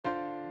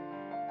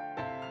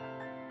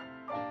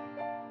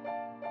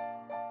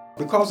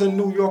Because in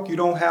New York, you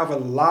don't have a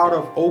lot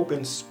of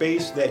open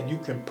space that you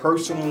can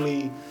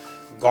personally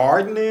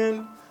garden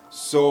in.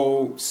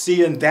 So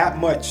seeing that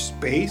much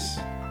space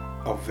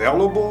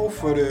available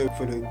for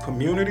the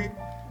community,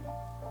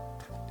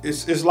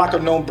 it's like a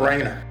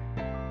no-brainer.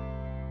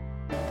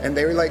 And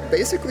they were like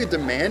basically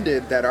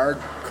demanded that our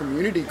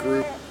community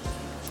group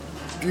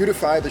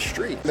beautify the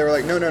street. They were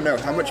like, no,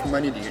 how much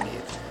money do you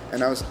need?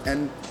 And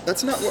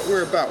that's not what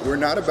we're about. We're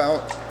not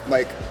about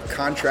like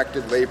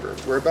contracted labor.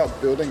 We're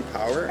about building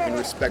power and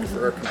respect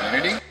for our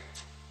community.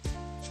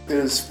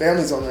 There's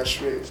families on that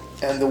street,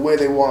 and the way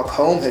they walk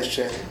home has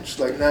changed.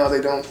 Like now they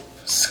don't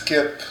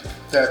skip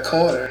that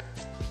corner.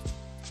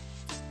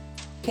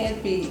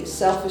 Can't be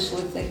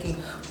selfishly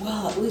thinking,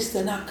 well, at least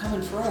they're not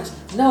coming for us.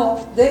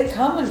 No, they're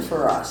coming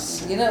for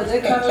us. You know,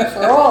 they're coming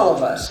for all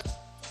of us.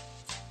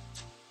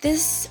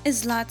 This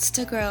is Lots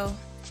to Grow,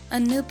 a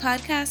new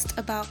podcast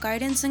about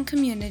gardens and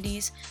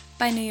communities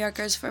by New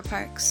Yorkers for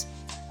Parks.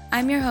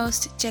 I'm your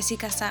host,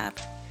 Jessica Saab.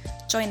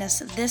 Join us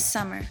this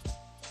summer